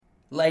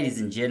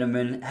Ladies and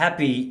gentlemen,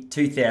 happy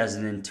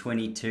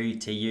 2022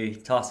 to you.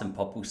 Tyson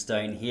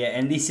Popplestone here,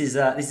 and this is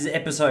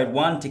episode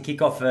one to kick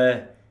off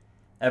a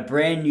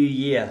brand new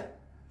year.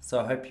 So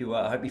I hope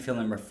you're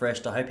feeling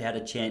refreshed. I hope you had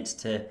a chance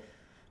to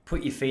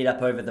put your feet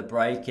up over the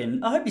break,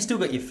 and I hope you still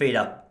got your feet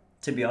up.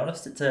 To be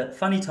honest, it's a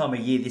funny time of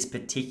year, this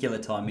particular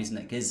time, isn't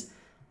it? Because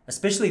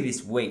especially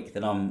this week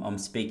that I'm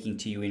speaking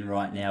to you in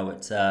right now,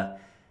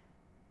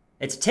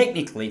 it's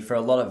technically, for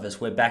a lot of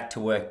us, we're back to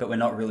work, but we're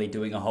not really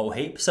doing a whole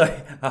heap. So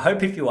I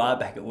hope if you are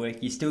back at work,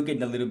 you're still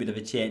getting a little bit of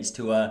a chance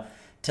to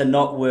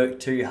not work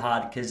too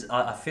hard, because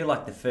I feel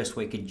like the first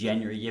week of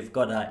January, you've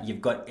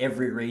got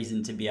every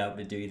reason to be able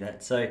to do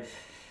that. So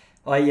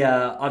I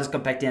just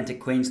got back down to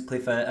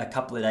Queenscliff a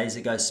couple of days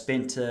ago,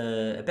 spent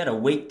about a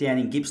week down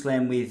in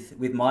Gippsland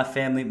with my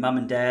family, mum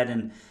and dad,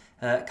 and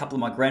a couple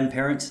of my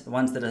grandparents, the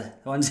ones that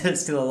are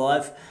still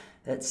alive.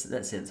 That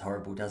sounds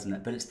horrible, doesn't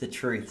it? But it's the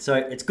truth. So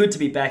it's good to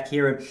be back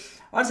here. And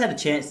I just had a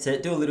chance to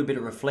do a little bit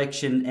of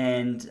reflection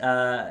and,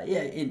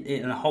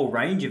 in a whole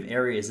range of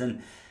areas.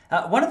 And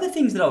one of the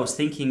things that I was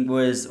thinking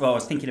was, I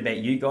was thinking about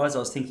you guys. I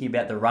was thinking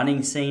about the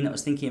running scene. I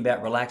was thinking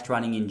about relaxed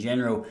running in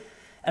general.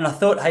 And I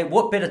thought, hey,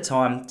 what better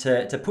time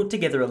to put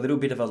together a little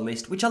bit of a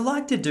list, which I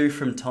like to do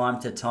from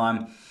time to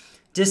time,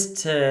 just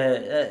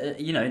to,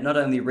 not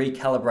only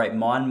recalibrate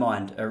my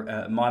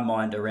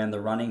mind around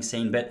the running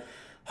scene, but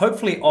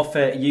hopefully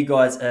offer you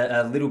guys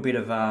a little bit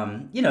of,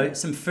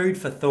 some food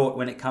for thought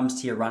when it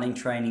comes to your running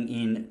training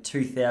in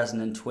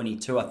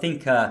 2022. I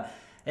think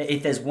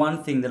if there's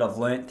one thing that I've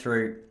learnt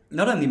through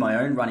not only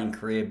my own running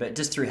career, but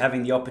just through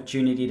having the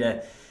opportunity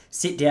to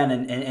sit down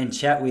and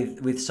chat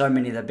with so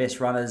many of the best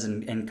runners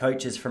and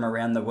coaches from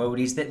around the world,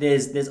 is that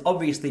there's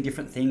obviously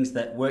different things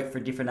that work for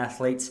different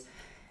athletes.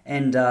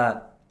 And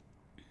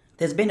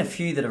there's been a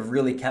few that have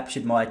really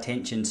captured my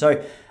attention.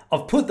 So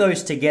I've put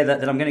those together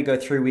that I'm going to go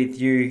through with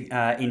you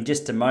in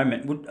just a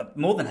moment.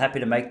 More than happy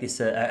to make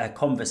this a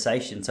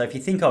conversation. So if you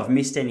think I've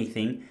missed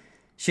anything,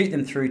 shoot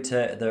them through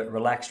to the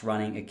Relaxed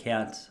Running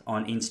account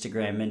on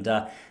Instagram,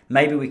 and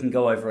maybe we can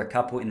go over a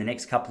couple in the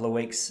next couple of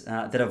weeks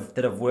that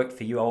have worked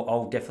for you.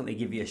 I'll definitely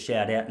give you a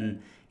shout out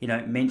and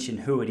mention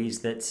who it is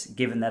that's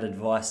given that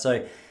advice.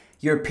 So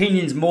your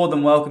opinion's more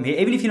than welcome here.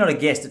 Even if you're not a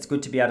guest, it's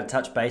good to be able to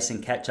touch base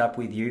and catch up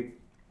with you.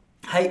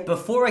 Hey,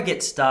 before I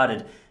get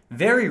started,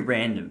 very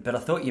random, but I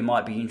thought you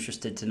might be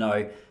interested to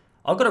know,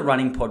 I've got a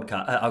running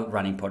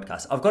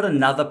podcast. I've got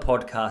another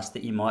podcast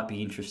that you might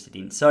be interested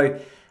in. So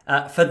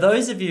for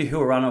those of you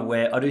who are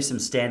unaware, I do some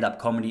stand-up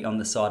comedy on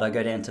the side. I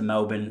go down to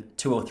Melbourne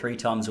 2 or 3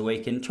 times a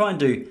week and try and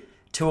do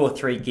 2 or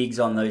 3 gigs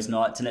on those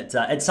nights. And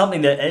it's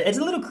something that, it's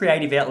a little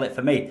creative outlet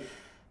for me.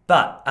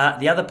 But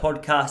the other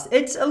podcast,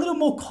 it's a little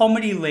more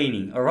comedy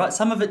leaning, all right?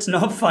 Some of it's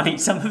not funny.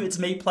 Some of it's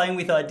me playing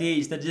with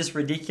ideas that are just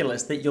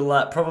ridiculous that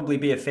you'll probably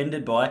be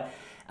offended by.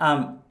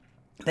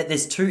 But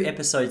there's 2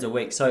 episodes a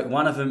week. So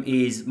one of them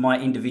is my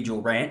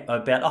individual rant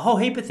about a whole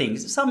heap of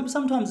things.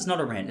 Sometimes it's not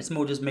a rant. It's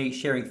more just me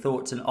sharing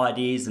thoughts and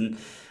ideas and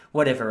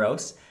whatever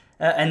else.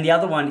 And the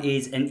other one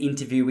is an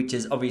interview, which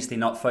is obviously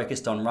not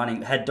focused on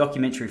running. I had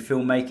documentary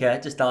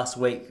filmmaker just last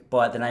week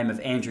by the name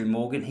of Andrew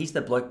Morgan. He's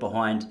the bloke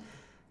behind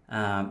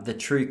the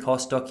True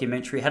Cost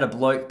documentary. Had a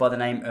bloke by the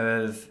name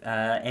of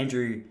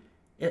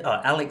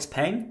Alex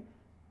Pang,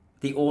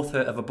 the author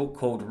of a book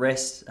called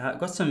Rest.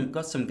 Got some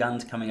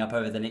guns coming up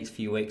over the next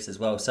few weeks as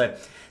well. So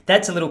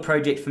that's a little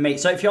project for me.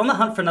 So if you're on the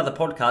hunt for another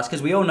podcast,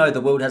 because we all know the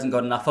world hasn't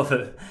got enough of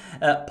it,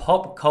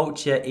 Pop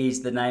Culture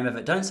is the name of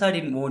it. Don't say I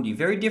didn't warn you.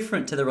 Very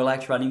different to the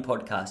Relaxed Running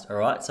podcast, all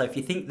right? So if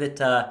you think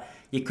that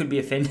you could be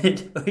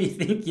offended or you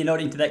think you're not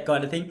into that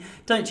kind of thing,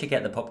 don't check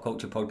out the Pop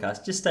Culture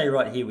podcast. Just stay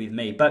right here with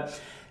me. But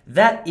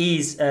that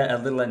is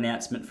a little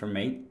announcement from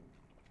me.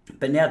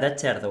 But now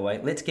that's out of the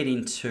way, let's get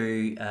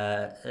into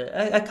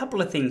a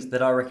couple of things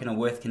that I reckon are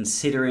worth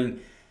considering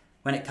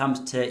when it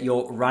comes to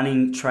your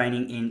running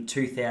training in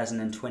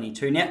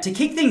 2022. Now, to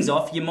kick things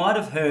off, you might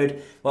have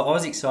heard, I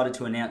was excited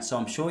to announce, so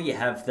I'm sure you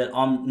have, that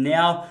I'm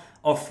now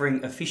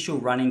offering official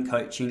running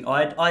coaching.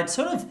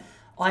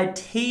 I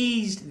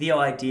teased the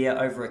idea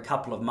over a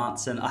couple of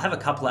months, and I have a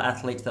couple of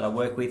athletes that I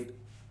work with,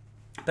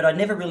 but I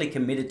never really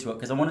committed to it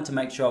because I wanted to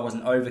make sure I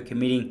wasn't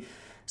over-committing,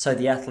 so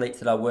the athletes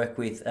that I work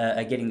with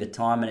are getting the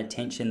time and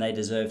attention they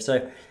deserve.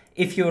 So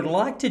if you would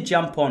like to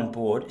jump on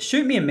board,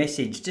 shoot me a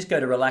message. Just go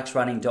to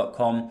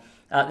relaxrunning.com.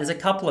 There's a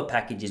couple of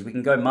packages. We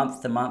can go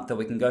month to month, or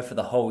we can go for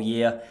the whole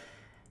year.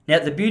 Now,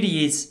 the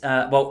beauty is,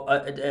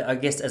 I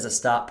guess as a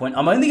start point,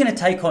 I'm only going to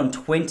take on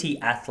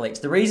 20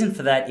 athletes. The reason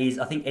for that is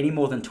I think any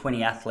more than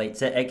 20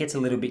 athletes, it gets a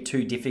little bit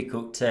too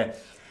difficult to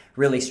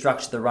really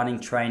structure the running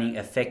training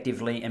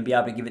effectively and be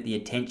able to give it the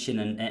attention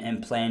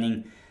and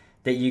planning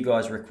that you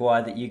guys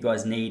require, that you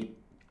guys need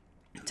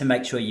to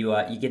make sure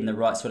you're getting the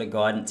right sort of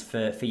guidance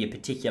for your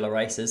particular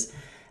races.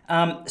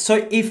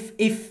 So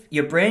if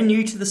you're brand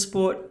new to the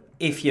sport,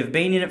 if you've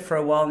been in it for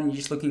a while and you're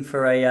just looking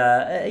for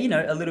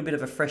a little bit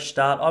of a fresh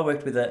start, I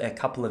worked with a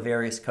couple of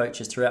various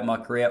coaches throughout my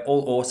career,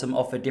 all awesome,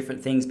 offered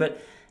different things.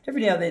 But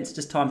every now and then it's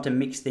just time to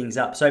mix things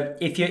up. So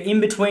if you're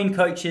in between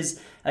coaches,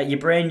 you're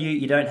brand new,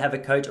 you don't have a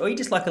coach, or you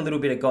just like a little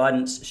bit of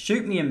guidance,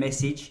 shoot me a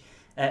message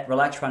at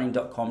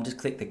relaxrunning.com. Just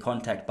click the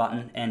contact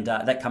button, and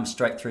that comes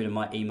straight through to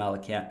my email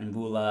account. And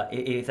we'll,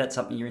 if that's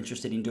something you're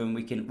interested in doing,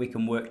 we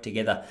can work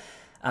together.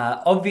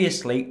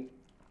 Obviously,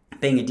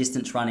 being a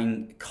distance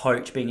running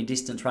coach, being a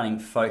distance running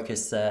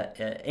focus,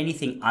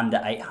 anything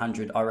under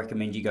 800, I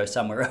recommend you go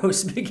somewhere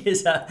else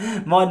because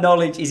my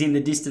knowledge is in the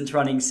distance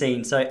running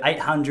scene. So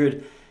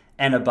 800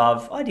 and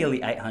above,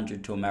 ideally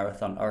 800 to a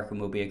marathon, I reckon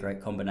will be a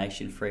great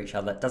combination for each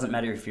other. It doesn't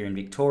matter if you're in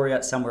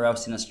Victoria, somewhere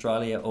else in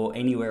Australia, or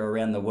anywhere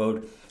around the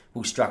world.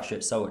 We'll structure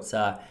it so it's,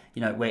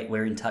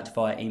 we're in touch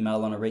via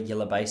email on a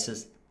regular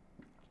basis.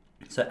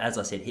 So as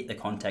I said, hit the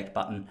contact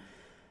button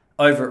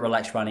over at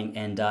Relax Running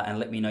and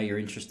let me know you're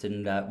interested,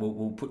 and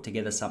we'll put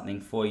together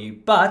something for you.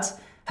 But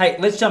hey,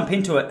 let's jump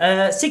into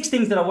it. 6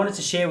 things that I wanted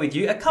to share with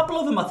you. A couple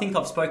of them I think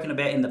I've spoken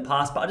about in the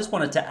past, but I just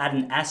wanted to add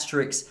an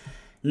asterisk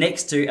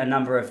next to a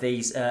number of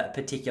these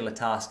particular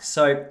tasks.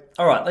 So,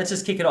 all right, let's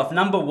just kick it off.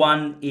 Number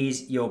 1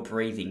 is your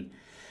breathing.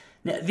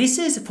 Now, this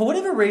is, for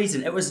whatever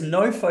reason, it was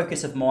no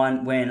focus of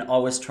mine when I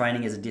was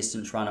training as a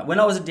distance runner. When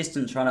I was a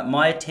distance runner,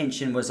 my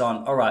attention was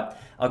on, all right,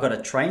 I've got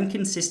to train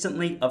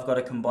consistently. I've got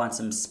to combine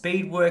some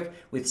speed work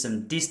with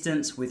some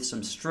distance, with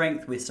some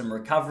strength, with some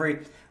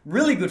recovery.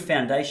 Really good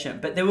foundation,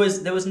 but there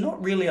was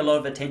not really a lot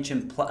of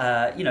attention,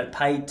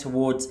 paid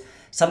towards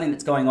something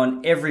that's going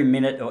on every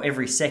minute or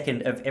every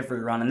second of every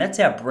run, and that's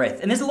our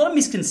breath. And there's a lot of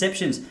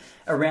misconceptions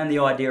around the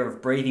idea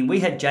of breathing. We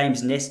had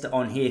James Nestor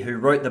on here who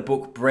wrote the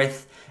book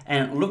Breath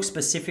and looked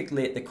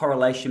specifically at the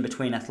correlation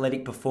between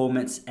athletic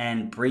performance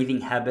and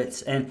breathing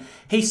habits. And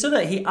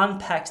he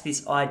unpacks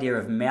this idea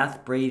of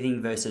mouth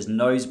breathing versus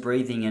nose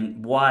breathing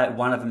and why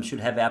one of them should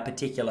have our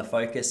particular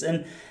focus.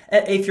 And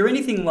if you're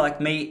anything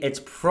like me,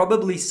 it's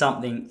probably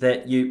something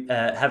that you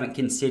haven't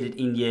considered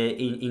in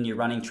your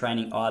running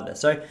training either.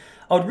 So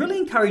I would really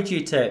encourage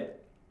you to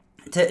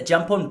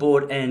jump on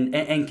board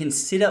and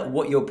consider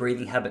what your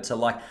breathing habits are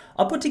like.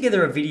 I put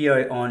together a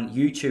video on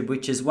YouTube,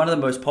 which is one of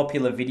the most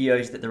popular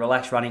videos that the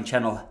Relax Running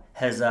channel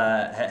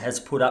has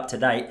put up to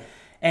date.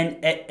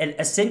 And it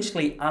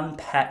essentially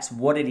unpacks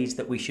what it is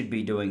that we should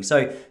be doing.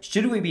 So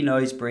should we be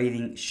nose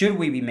breathing? Should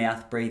we be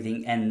mouth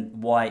breathing?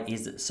 And why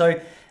is it?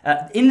 So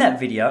in that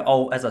video,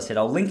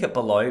 I'll link it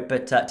below,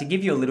 but to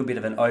give you a little bit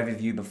of an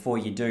overview before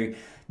you do,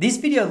 this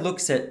video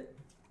looks at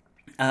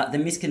the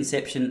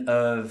misconception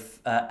of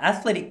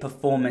athletic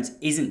performance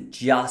isn't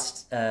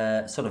just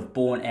sort of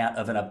born out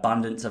of an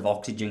abundance of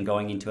oxygen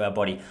going into our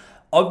body.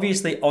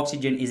 Obviously,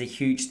 oxygen is a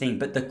huge thing,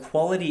 but the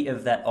quality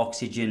of that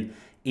oxygen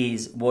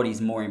is what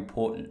is more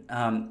important.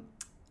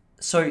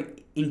 So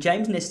in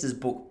James Nestor's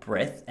book,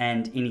 Breath,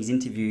 and in his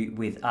interview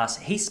with us,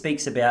 he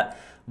speaks about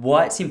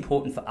why it's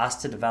important for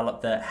us to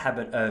develop the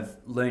habit of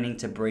learning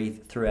to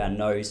breathe through our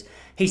nose.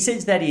 He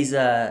says that is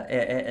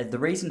the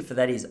reason for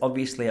that is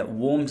obviously it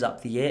warms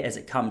up the air as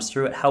it comes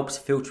through. It helps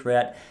filter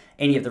out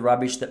any of the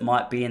rubbish that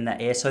might be in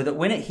that air, so that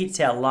when it hits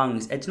our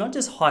lungs, it's not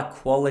just high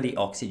quality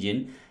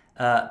oxygen,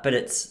 but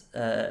it's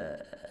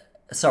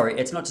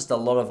not just a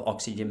lot of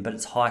oxygen, but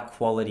it's high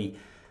quality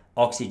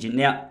oxygen.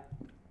 Now,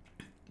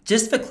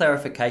 just for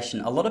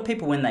clarification, a lot of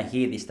people, when they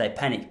hear this, they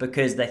panic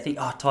because they think,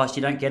 oh, Tice,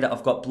 you don't get it.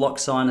 I've got blocked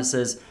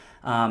sinuses.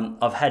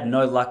 I've had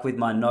no luck with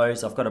my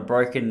nose. I've got a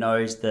broken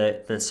nose.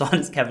 The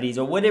sinus cavities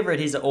or whatever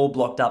it is are all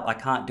blocked up. I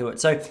can't do it.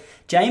 So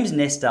James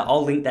Nestor,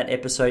 I'll link that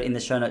episode in the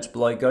show notes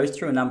below, goes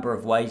through a number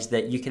of ways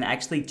that you can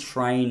actually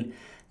train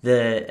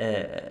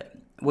the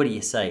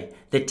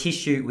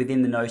tissue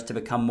within the nose to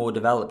become more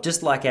developed.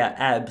 Just like our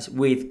abs,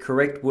 with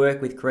correct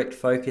work, with correct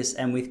focus,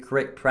 and with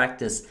correct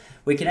practice,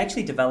 we can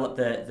actually develop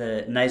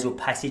the nasal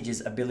passage's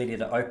ability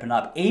to open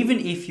up, even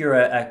if you're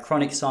a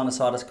chronic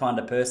sinusitis kind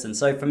of person.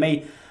 So for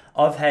me,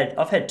 I've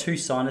had 2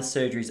 sinus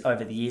surgeries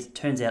over the years. It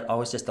turns out I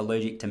was just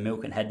allergic to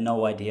milk and had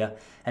no idea,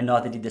 and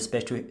neither did the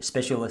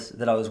specialist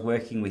that I was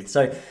working with.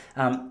 So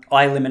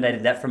I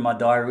eliminated that from my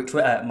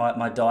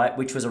diet,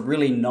 which was a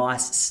really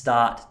nice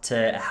start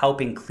to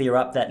helping clear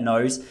up that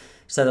nose,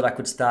 so that I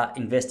could start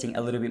investing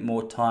a little bit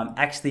more time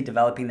actually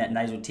developing that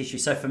nasal tissue.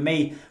 So for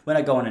me, when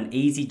I go on an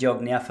easy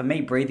jog now, for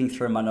me, breathing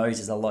through my nose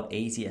is a lot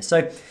easier.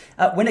 So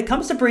when it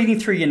comes to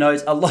breathing through your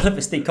nose, a lot of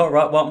us think, all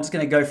right, well, I'm just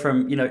going to go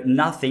from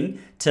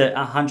nothing to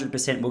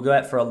 100%. We'll go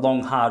out for a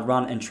long, hard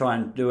run and try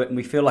and do it, and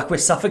we feel like we're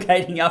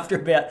suffocating after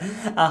about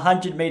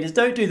 100 meters.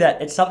 Don't do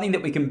that. It's something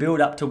that we can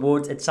build up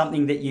towards. It's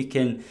something that you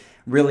can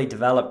really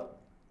develop.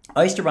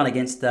 I used to run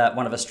against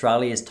one of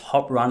Australia's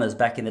top runners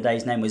back in the day.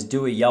 His name was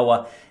Dewey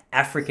Yowa,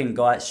 African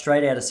guy,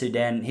 straight out of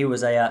Sudan. He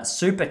was a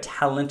super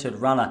talented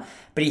runner,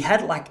 but he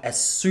had like a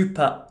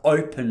super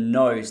open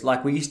nose.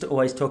 Like we used to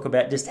always talk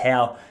about just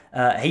how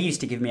he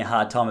used to give me a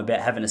hard time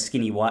about having a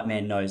skinny white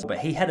man nose, but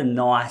he had a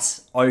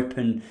nice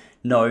open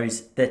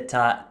knows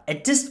that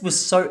it just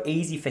was so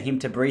easy for him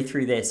to breathe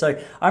through there.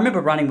 So I remember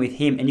running with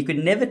him, and you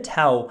could never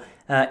tell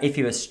if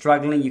he was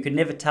struggling. You could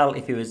never tell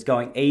if he was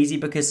going easy,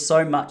 because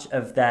so much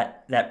of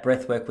that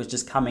breath work was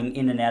just coming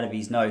in and out of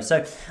his nose.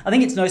 So I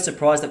think it's no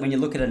surprise that when you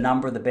look at a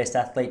number of the best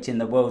athletes in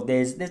the world,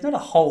 there's not a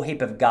whole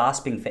heap of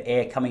gasping for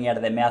air coming out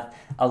of their mouth.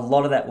 A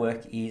lot of that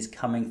work is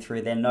coming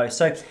through their nose.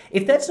 So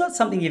if that's not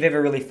something you've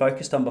ever really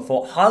focused on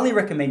before, highly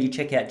recommend you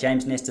check out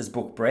James Nestor's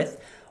book,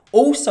 Breath.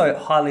 Also,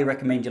 highly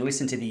recommend you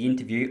listen to the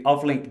interview.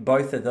 I've linked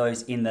both of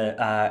those in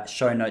the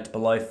show notes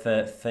below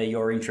for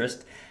your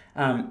interest.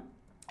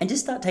 And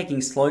just start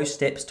taking slow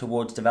steps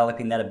towards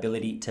developing that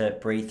ability to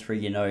breathe through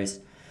your nose.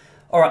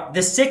 All right,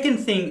 the second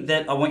thing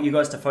that I want you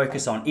guys to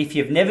focus on, if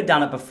you've never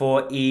done it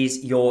before,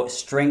 is your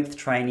strength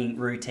training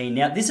routine.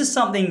 Now, this is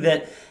something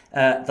that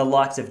the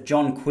likes of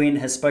John Quinn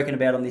has spoken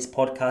about on this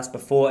podcast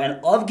before, and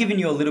I've given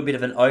you a little bit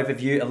of an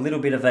overview, a little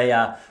bit of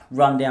a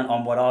rundown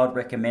on what I would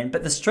recommend.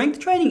 But the strength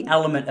training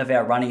element of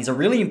our running is a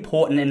really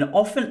important and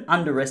often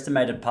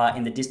underestimated part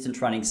in the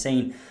distance running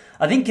scene.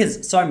 I think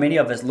because so many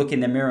of us look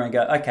in the mirror and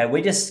go, okay,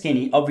 we're just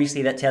skinny.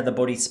 Obviously, that's how the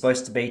body's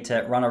supposed to be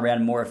to run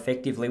around more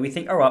effectively. We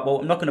think, all right,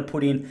 well, I'm not going to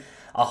put in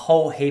a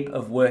whole heap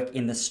of work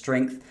in the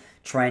strength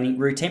training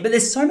routine. But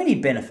there's so many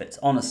benefits,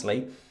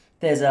 honestly.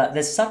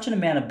 There's such an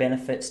amount of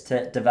benefits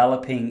to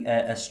developing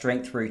a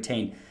strength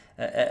routine.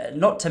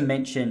 Not to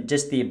mention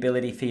just the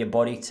ability for your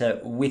body to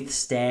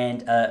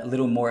withstand a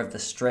little more of the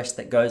stress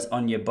that goes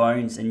on your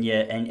bones and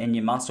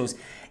your muscles.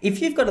 If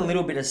you've got a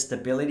little bit of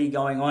stability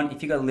going on,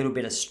 if you've got a little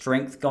bit of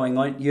strength going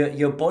on,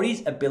 your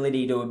body's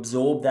ability to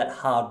absorb that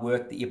hard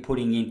work that you're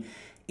putting in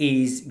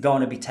is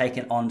going to be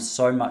taken on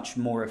so much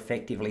more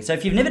effectively. So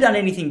if you've never done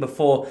anything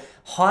before,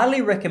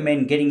 highly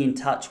recommend getting in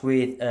touch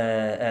with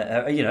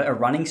a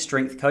running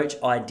strength coach.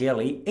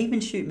 Ideally, even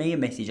shoot me a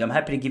message. I'm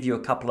happy to give you a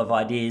couple of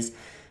ideas.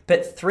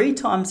 But 3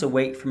 times a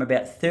week from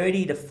about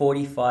 30 to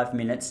 45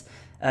 minutes,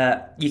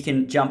 you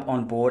can jump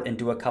on board and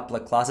do a couple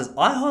of classes.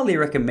 I highly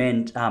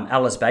recommend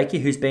Alice Baker,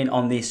 who's been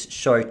on this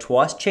show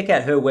twice. Check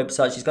out her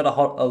website. She's got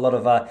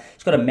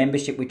she's got a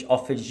membership which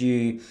offers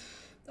you,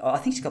 I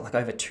think she's got like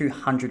over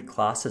 200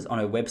 classes on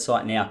her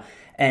website now.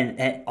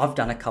 And I've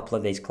done a couple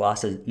of these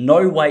classes.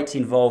 No weights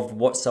involved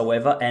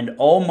whatsoever. And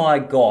oh my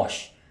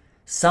gosh,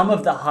 some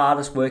of the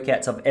hardest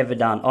workouts I've ever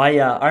done.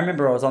 I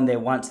remember I was on there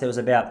once. There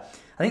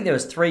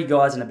was 3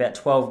 guys and about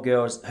 12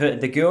 girls.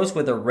 The girls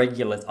were the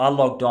regulars. I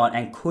logged on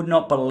and could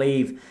not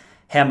believe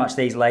how much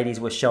these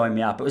ladies were showing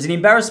me up. It was an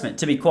embarrassment,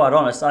 to be quite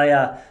honest.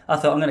 I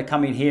thought I'm going to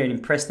come in here and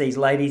impress these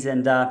ladies,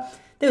 and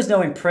there was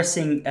no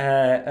impressing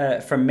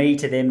from me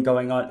to them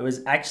going on. It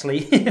was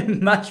actually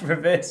much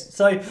reversed.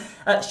 So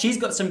she's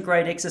got some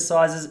great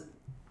exercises.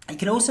 You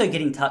can also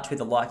get in touch with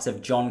the likes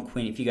of John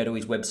Quinn. If you go to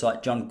his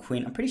website, John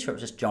Quinn, I'm pretty sure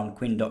it's just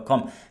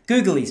johnquinn.com.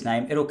 Google his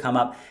name, it'll come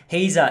up.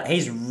 He's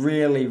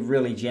really,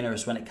 really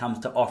generous when it comes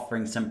to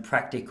offering some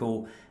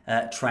practical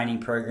training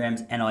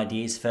programs and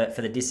ideas for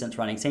the distance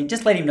running scene.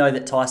 Just let him know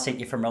that Ty sent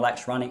you from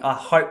Relax Running. I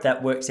hope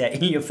that works out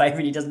in your favor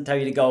and he doesn't tell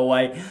you to go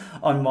away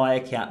on my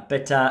account.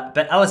 But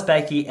Alice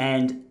Bakey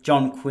and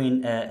John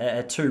Quinn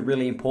are 2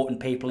 really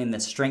important people in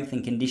the strength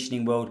and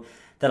conditioning world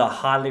that I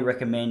highly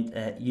recommend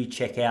you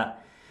check out.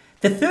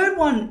 The third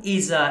one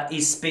is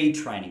speed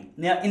training.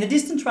 Now, in the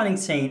distance running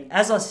scene,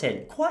 as I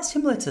said, quite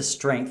similar to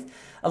strength.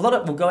 A lot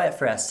of we'll go out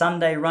for our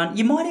Sunday run.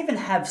 You might even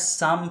have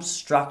some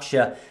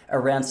structure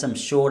around some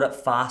shorter,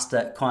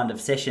 faster kind of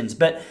sessions.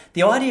 But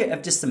the idea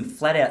of just some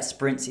flat out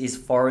sprints is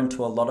foreign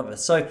to a lot of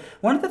us. So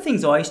one of the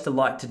things I used to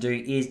like to do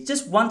is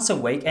just once a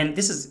week, and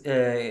this is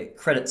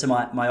credit to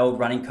my old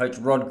running coach,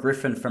 Rod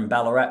Griffin from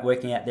Ballarat,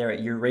 working out there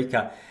at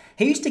Eureka.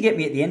 He used to get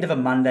me at the end of a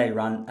Monday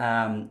run.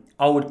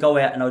 I would go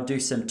out and I would do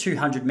some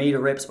 200 meter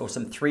reps or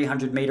some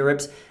 300 meter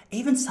reps,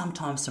 even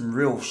sometimes some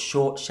real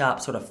short, sharp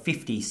sort of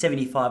 50,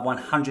 75,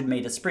 100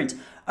 meter sprints.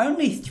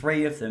 Only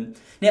 3 of them.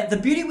 Now, the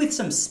beauty with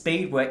some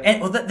speed work,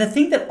 and the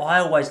thing that I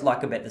always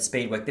like about the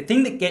speed work, the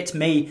thing that gets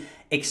me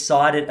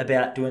excited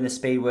about doing the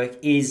speed work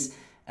is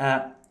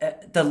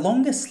the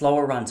longer,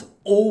 slower runs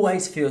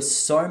always feel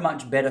so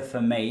much better for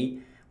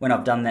me when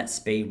I've done that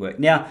speed work.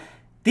 Now,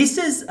 this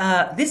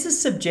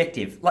is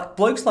subjective. Like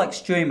blokes like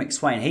Stewie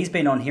McSwain, he's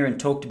been on here and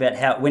talked about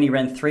how when he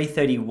ran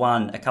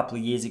 3:31 a couple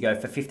of years ago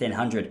for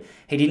 1500,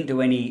 he didn't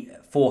do any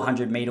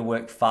 400 meter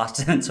work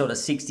faster than sort of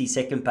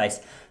 60-second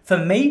pace. For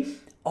me,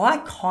 I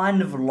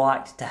kind of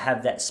liked to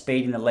have that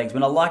speed in the legs.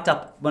 When I lined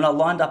up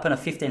in a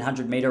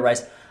 1500 meter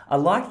race, I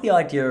liked the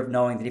idea of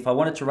knowing that if I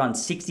wanted to run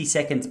 60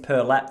 seconds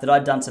per lap, that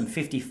I'd done some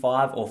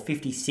 55 or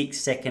 56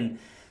 second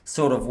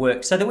sort of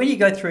work, so that when you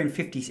go through in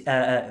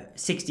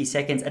 60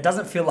 seconds, it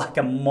doesn't feel like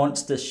a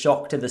monster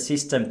shock to the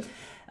system.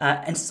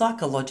 And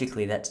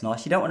psychologically, that's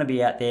nice. You don't want to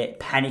be out there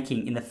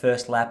panicking in the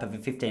first lap of a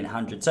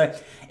 1500. So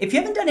if you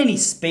haven't done any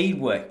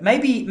speed work,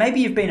 maybe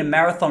you've been a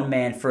marathon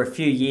man for a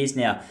few years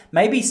now.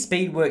 Maybe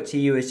speed work to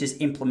you is just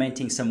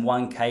implementing some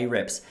 1K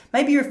reps.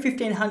 Maybe you're a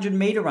 1500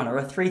 meter runner or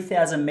a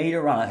 3000 meter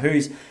runner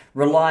who's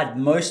relied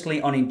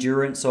mostly on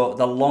endurance or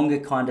the longer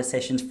kind of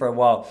sessions for a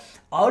while.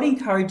 I would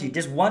encourage you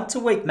just once a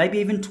week, maybe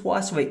even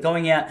twice a week,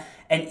 going out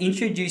and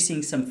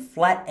introducing some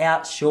flat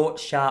out, short,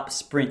 sharp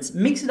sprints.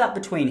 Mix it up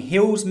between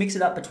hills, mix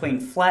it up between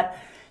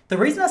flat. The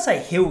reason I say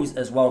hills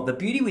as well, the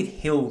beauty with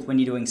hills when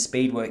you're doing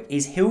speed work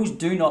is hills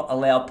do not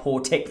allow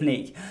poor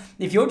technique.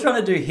 If you're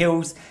trying to do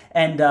hills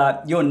and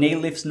your knee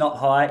lift's not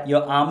high,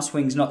 your arm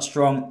swing's not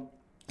strong,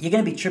 you're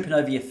going to be tripping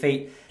over your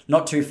feet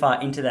not too far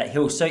into that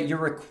hill. So you're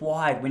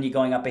required when you're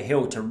going up a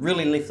hill to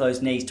really lift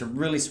those knees, to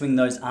really swing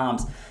those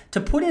arms, to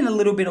put in a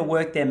little bit of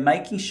work there,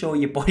 making sure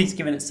your body's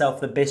giving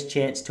itself the best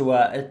chance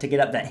to get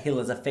up that hill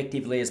as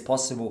effectively as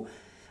possible.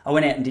 I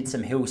went out and did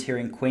some hills here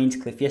in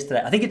Queenscliff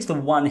yesterday. I think it's the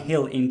one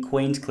hill in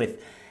Queenscliff.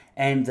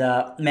 And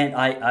man,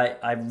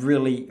 I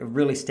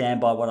really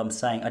stand by what I'm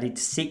saying. I did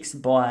 6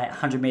 by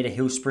 100 meter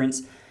hill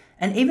sprints.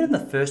 And even in the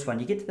first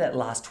one, you get to that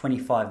last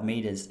 25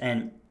 meters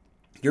and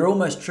you're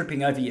almost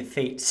tripping over your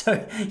feet.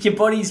 So your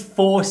body's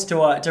forced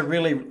to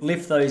really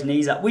lift those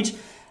knees up, which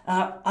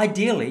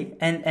ideally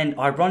and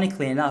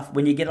ironically enough,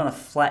 when you get on a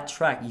flat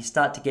track, you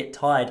start to get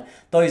tired.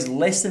 Those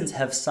lessons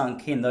have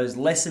sunk in. Those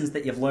lessons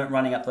that you've learnt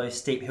running up those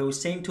steep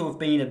hills seem to have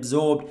been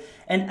absorbed.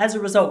 And as a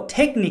result,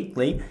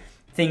 technically,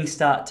 things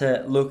start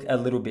to look a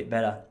little bit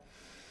better.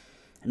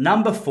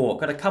 Number 4,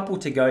 got a couple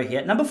to go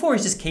here. Number 4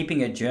 is just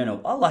keeping a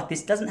journal. I like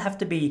this. Doesn't have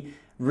to be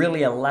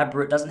really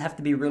elaborate, doesn't have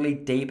to be really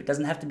deep, it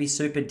doesn't have to be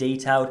super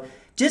detailed.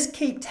 Just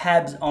keep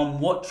tabs on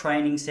what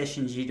training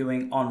sessions you're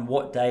doing on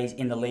what days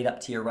in the lead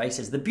up to your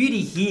races. The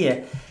beauty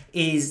here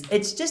is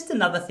it's just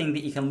another thing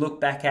that you can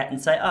look back at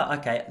and say, oh,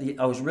 okay,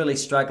 I was really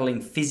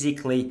struggling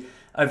physically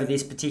over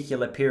this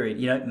particular period.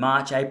 You know,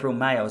 March, April,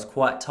 May, I was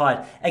quite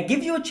tired. It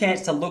gives you a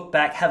chance to look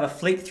back, have a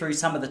flick through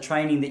some of the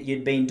training that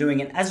you'd been doing,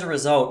 and as a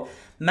result,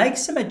 make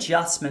some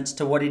adjustments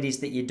to what it is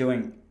that you're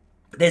doing.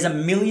 There's a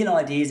million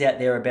ideas out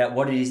there about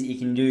what it is that you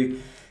can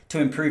do to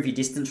improve your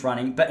distance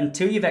running, but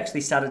until you've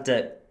actually started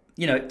to,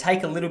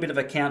 take a little bit of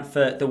account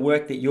for the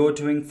work that you're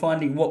doing,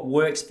 finding what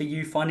works for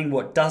you, finding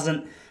what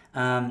doesn't,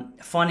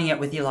 finding out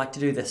whether you like to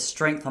do the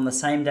strength on the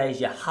same day as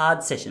your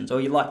hard sessions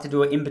or you like to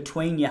do it in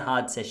between your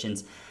hard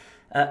sessions.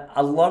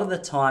 A lot of the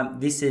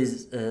time, this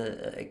is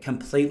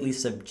completely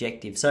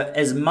subjective. So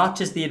as much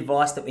as the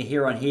advice that we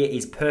hear on here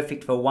is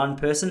perfect for one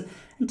person,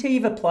 until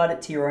you've applied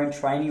it to your own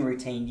training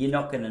routine, you're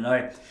not going to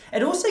know.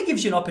 It also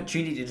gives you an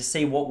opportunity to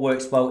see what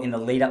works well in the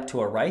lead up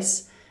to a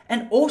race.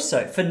 And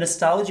also, for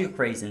nostalgic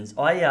reasons,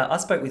 I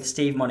spoke with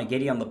Steve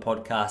Monaghetti on the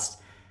podcast,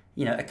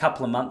 a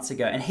couple of months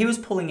ago, and he was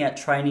pulling out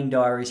training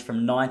diaries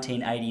from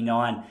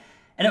 1989.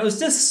 And it was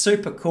just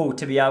super cool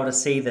to be able to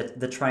see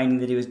the training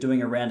that he was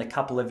doing around a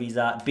couple of his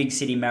big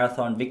city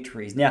marathon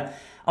victories. Now,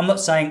 I'm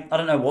not saying, I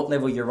don't know what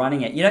level you're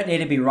running at. You don't need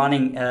to be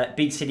running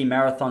big city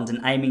marathons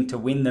and aiming to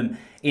win them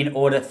in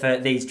order for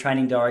these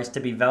training diaries to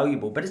be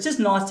valuable. But it's just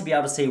nice to be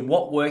able to see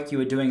what work you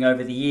were doing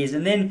over the years.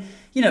 And then,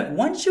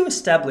 once you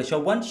establish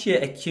or once you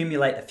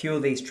accumulate a few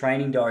of these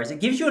training diaries, it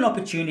gives you an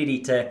opportunity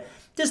to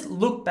just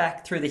look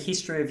back through the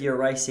history of your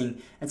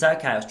racing and say,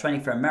 okay, I was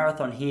training for a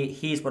marathon here.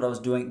 Here's what I was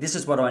doing. This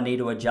is what I need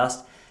to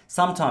adjust.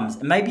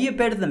 Sometimes, maybe you're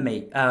better than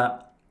me.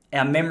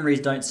 Our memories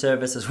don't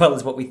serve us as well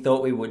as what we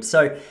thought we would.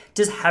 So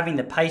just having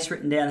the pace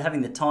written down,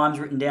 having the times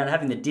written down,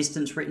 having the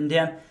distance written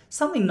down,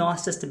 something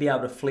nice just to be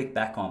able to flick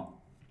back on.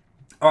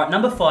 All right,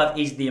 number 5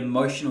 is the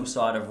emotional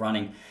side of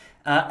running.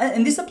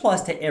 And this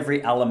applies to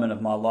every element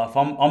of my life.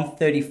 I'm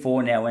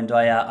 34 now, and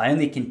I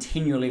only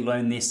continually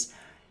learn this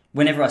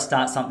whenever I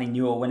start something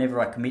new or whenever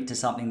I commit to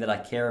something that I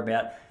care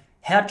about.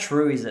 How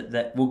true is it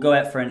that we'll go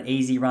out for an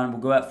easy run, we'll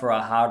go out for a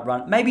hard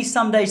run. Maybe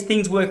some days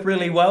things work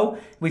really well.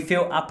 We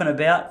feel up and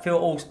about, feel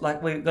all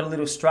like we've got a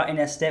little strut in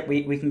our step.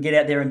 We can get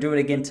out there and do it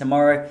again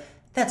tomorrow.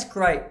 That's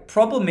great.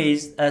 Problem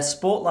is, a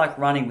sport like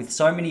running with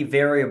so many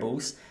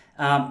variables,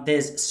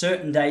 there's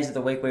certain days of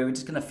the week where we're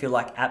just going to feel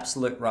like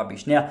absolute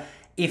rubbish. Now,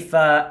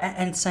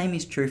 and same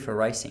is true for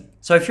racing.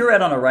 So if you're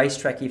out on a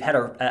racetrack, you've had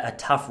a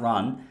tough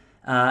run,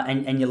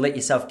 and you let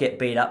yourself get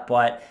beat up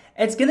by it,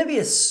 it's going to be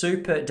a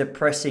super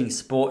depressing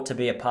sport to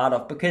be a part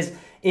of, because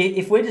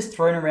if we're just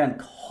thrown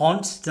around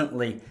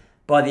constantly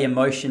by the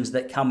emotions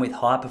that come with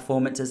high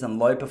performances and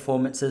low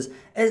performances,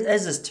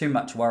 as is too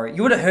much worry.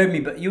 You would have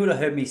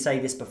heard me say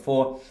this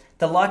before.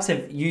 The likes of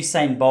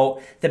Usain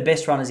Bolt, the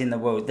best runners in the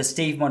world, the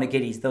Steve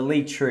Monaghettis, the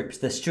Lee Troops,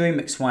 the Stewie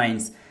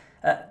McSwains,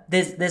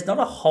 there's not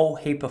a whole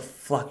heap of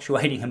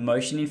fluctuating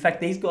emotion. In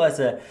fact, these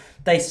guys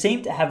they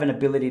seem to have an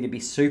ability to be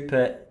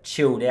super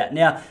chilled out.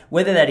 Now,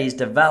 whether that is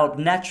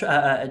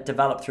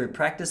developed through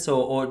practice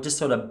or just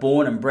sort of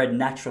born and bred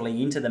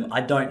naturally into them,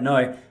 I don't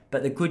know.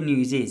 But the good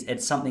news is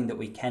it's something that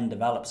we can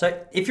develop. So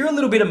if you're a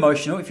little bit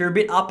emotional, if you're a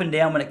bit up and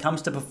down when it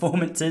comes to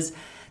performances,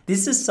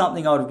 this is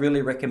something I would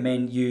really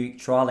recommend you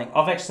trialing.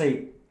 I've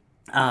actually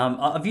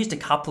I've used a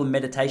couple of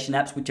meditation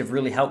apps which have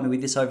really helped me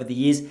with this over the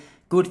years.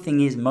 Good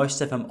thing is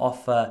most of them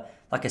offer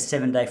like a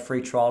 7-day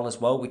free trial as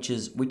well, which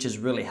is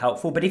really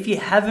helpful. But if you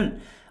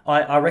haven't,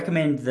 I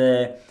recommend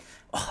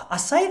I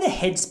say the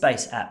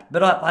Headspace app,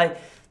 but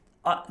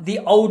the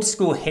old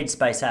school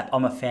Headspace app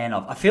I'm a fan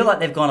of. I feel like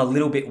they've gone a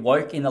little bit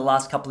woke in the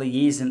last couple of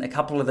years, and a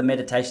couple of the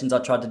meditations I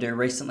tried to do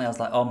recently, I was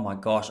like, oh my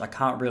gosh, I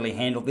can't really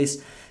handle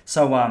this.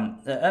 So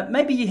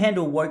maybe you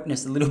handle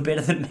wokeness a little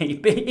better than me,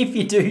 but if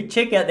you do,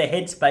 check out the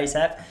Headspace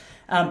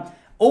app.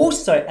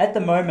 Also, at the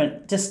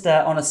moment, just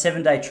on a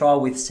 7-day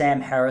trial with Sam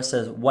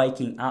Harris's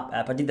Waking Up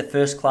app. I did the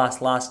first class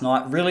last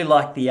night. Really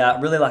like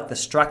the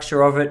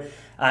structure of it.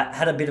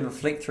 Had a bit of a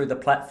flick through the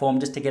platform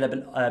just to get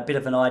a bit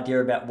of an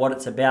idea about what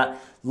it's about.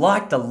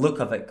 Like the look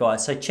of it,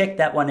 guys. So check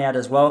that one out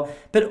as well.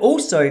 But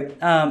also,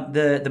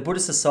 the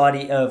Buddhist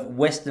Society of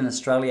Western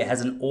Australia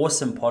has an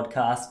awesome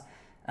podcast.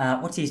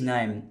 What's his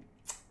name?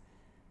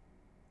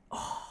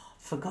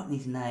 Forgotten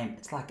his name.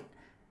 It's like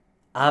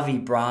Avi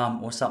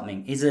Brahm or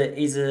something. He's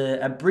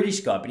a British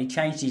guy, but he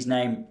changed his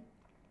name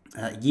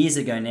years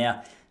ago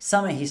now.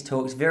 Some of his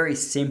talks very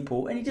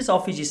simple, and he just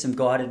offers you some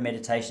guided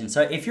meditation.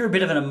 So if you're a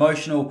bit of an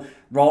emotional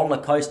roller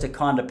coaster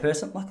kind of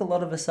person, like a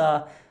lot of us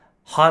are,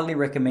 highly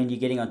recommend you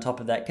getting on top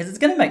of that, because it's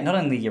going to make not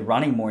only your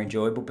running more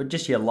enjoyable, but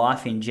just your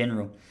life in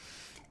general.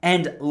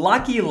 And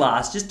lucky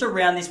last, just to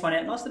round this one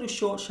out, nice little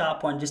short,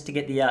 sharp one, just to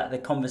get the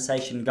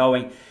conversation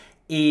going,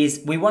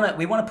 is we want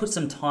to put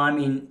some time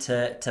in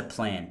to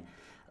plan.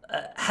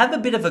 Have a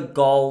bit of a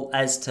goal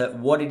as to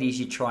what it is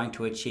you're trying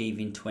to achieve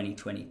in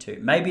 2022.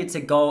 Maybe it's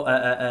a goal,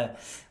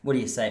 what do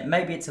you say?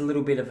 Maybe it's a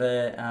little bit of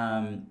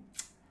a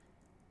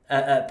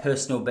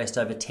personal best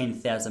over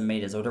 10,000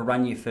 meters, or to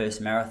run your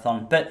first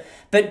marathon.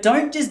 But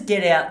don't just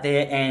get out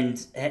there and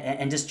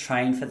just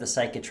train for the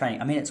sake of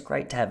training. I mean, it's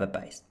great to have a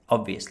base,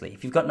 obviously.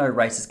 If you've got no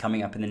races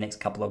coming up in the next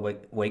couple of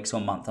weeks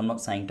or months, I'm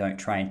not saying don't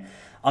train.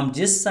 I'm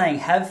just saying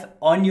have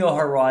on your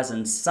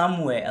horizon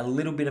somewhere a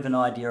little bit of an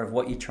idea of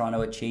what you're trying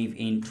to achieve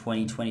in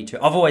 2022.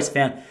 I've always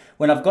found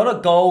when I've got a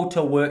goal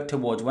to work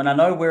towards, when I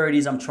know where it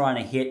is I'm trying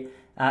to hit,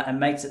 it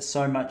makes it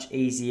so much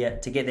easier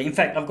to get there. In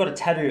fact, I've got a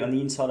tattoo on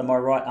the inside of my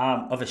right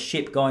arm of a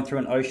ship going through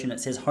an ocean that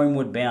says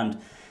Homeward Bound.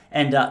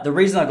 And the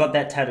reason I got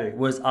that tattoo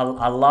was I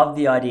love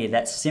the idea,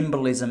 that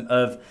symbolism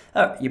of,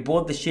 you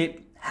board the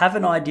ship, have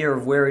an idea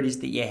of where it is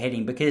that you're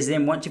heading, because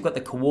then once you've got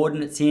the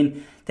coordinates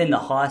in, then the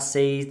high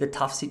seas, the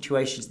tough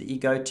situations that you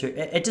go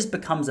to, it just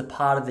becomes a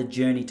part of the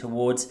journey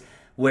towards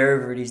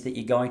wherever it is that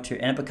you're going to.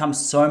 And it becomes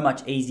so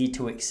much easier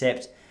to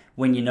accept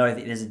when you know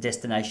that there's a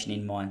destination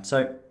in mind.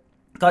 So,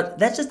 guys,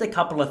 that's just a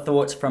couple of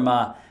thoughts from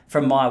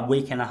my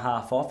week and a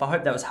half off. I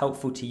hope that was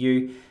helpful to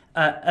you.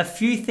 A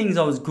few things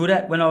I was good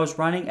at when I was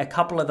running. A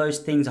couple of those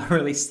things I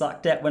really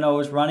sucked at when I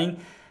was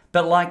running.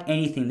 But like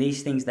anything,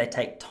 these things, they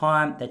take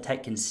time, they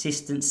take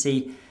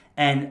consistency.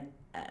 And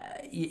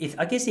if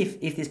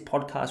this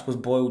podcast was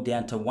boiled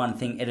down to one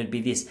thing, it'd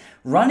be this.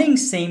 Running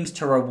seems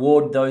to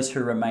reward those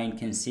who remain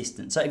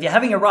consistent. So if you're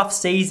having a rough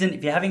season,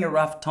 if you're having a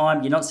rough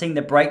time, you're not seeing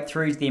the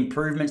breakthroughs, the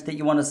improvements that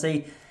you want to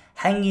see,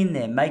 hang in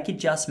there, make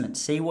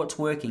adjustments, see what's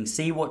working,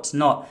 see what's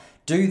not.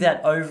 Do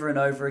that over and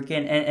over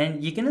again,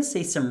 and you're going to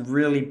see some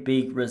really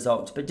big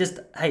results. But just,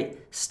 hey,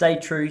 stay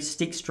true,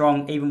 stick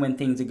strong, even when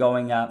things are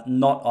going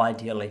not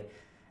ideally.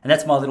 And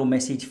that's my little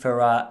message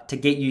for to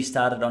get you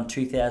started on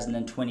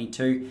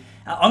 2022.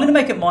 I'm going to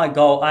make it my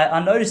goal. I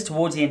noticed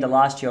towards the end of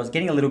last year, I was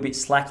getting a little bit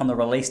slack on the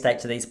release date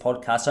to these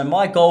podcasts. So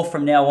my goal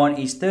from now on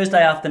is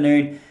Thursday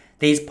afternoon,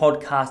 these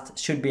podcasts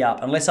should be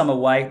up, unless I'm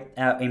away,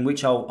 in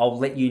which I'll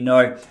let you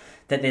know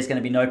that there's going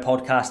to be no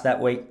podcast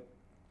that week.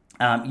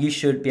 You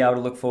should be able to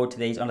look forward to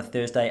these on a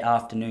Thursday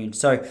afternoon.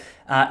 So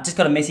just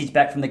got a message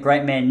back from the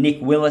great man,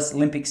 Nick Willis,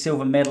 Olympic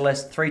silver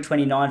medalist,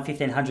 329,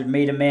 1500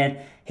 meter man.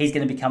 He's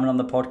going to be coming on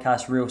the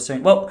podcast real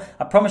soon. Well,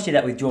 I promised you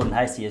that with Jordan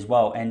Hasty as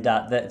well. And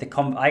I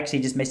actually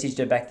just messaged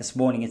her back this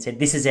morning and said,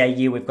 this is our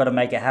year, we've got to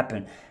make it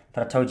happen.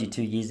 But I told you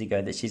 2 years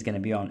ago that she's going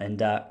to be on.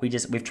 And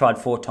we've tried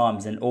 4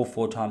 times, and all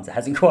 4 times it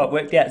hasn't quite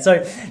worked out.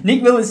 So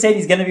Nick Willis said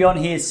he's going to be on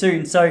here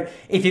soon. So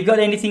if you've got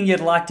anything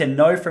you'd like to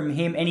know from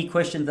him, any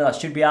questions that I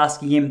should be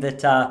asking him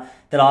that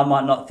I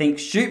might not think,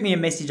 shoot me a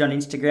message on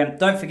Instagram.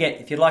 Don't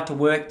forget, if you'd like to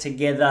work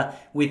together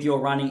with your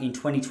running in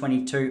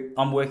 2022,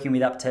 I'm working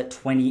with up to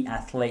 20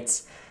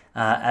 athletes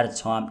at a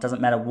time. Doesn't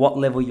matter what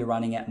level you're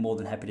running at, more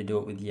than happy to do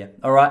it with you.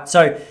 All right,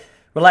 so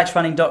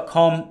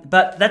relaxrunning.com.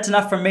 But that's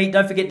enough from me.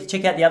 Don't forget to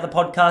check out the other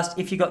podcast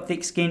if you got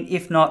thick skin.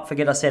 If not,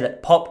 forget I said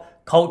it.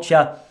 Pop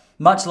culture.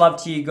 Much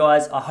love to you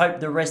guys. I hope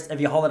the rest of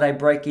your holiday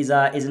break is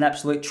an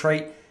absolute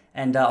treat,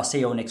 and I'll see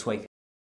you all next week.